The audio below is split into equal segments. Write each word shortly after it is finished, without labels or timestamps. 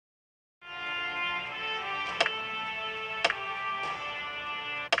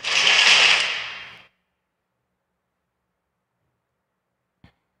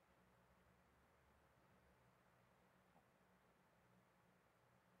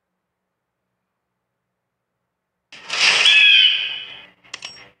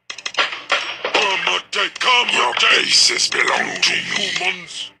Your bases belong to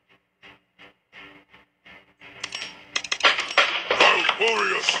humans. Oh,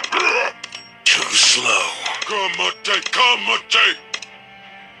 warriors! Too slow. Come.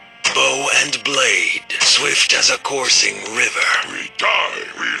 Bow and blade, swift as a coursing river. We die,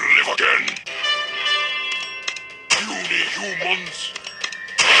 we live again. Puny humans.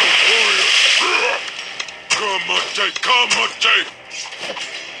 Oh, warriors! Come.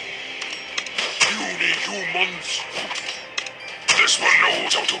 Puny humans. This one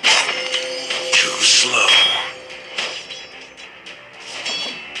knows how to count. Too slow.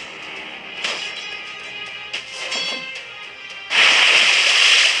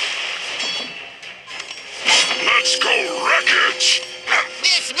 Let's go wreckage!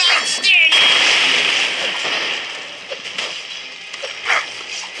 This might sting!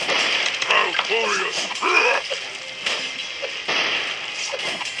 Oh, warriors!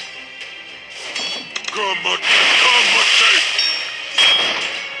 Come.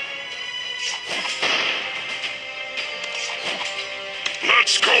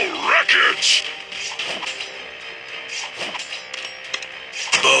 Let's go wreckage!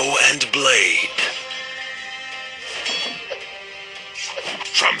 Bow and blade.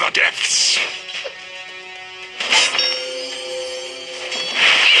 From the depths!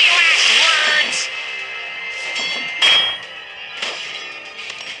 Any last words?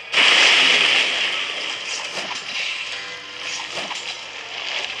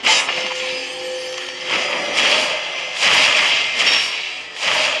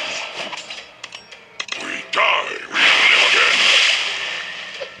 We die, we live again!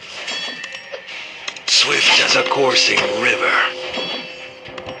 Swift as a coursing river.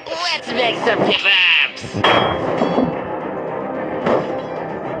 Let's make some kebabs!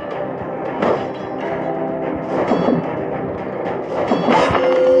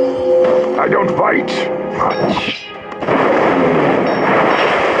 I don't bite much.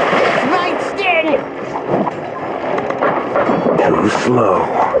 This might sting! Too slow.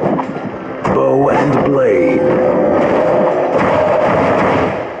 Bow and blade.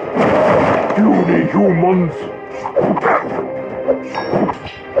 Puny humans.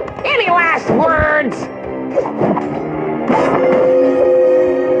 Any last words?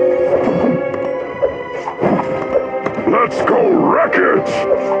 Let's go wreckage!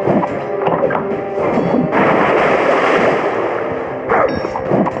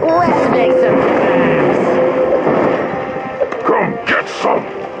 Let's make some kebabs! Come get some!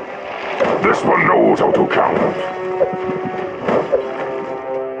 This one knows how to count.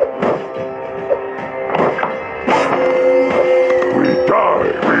 We die,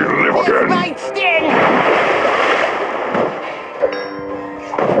 we live This again! might sting!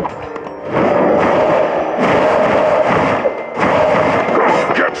 Come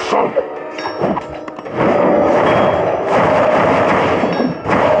get some!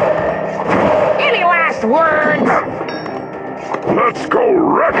 Any last words? Let's go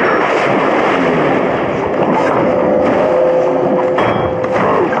wreckage!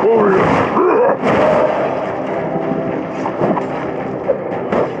 Oh, warriors!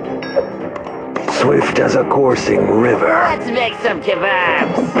 Swift as a coursing river. Let's make some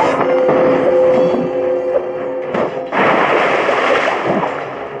kebabs!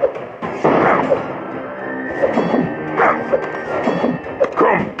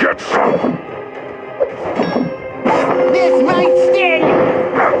 Come get some! This might sting!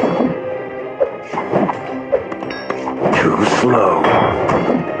 Too slow.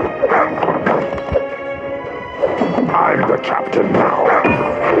 I'm the captain now.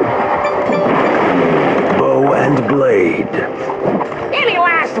 Bow and blade. Any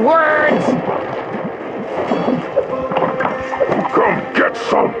last words? Come get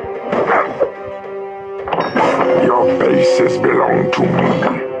some! Your bases belong to me.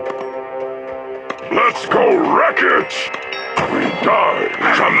 Let's go wreckage! We die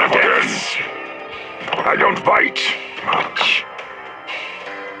from the depths. I don't bite much.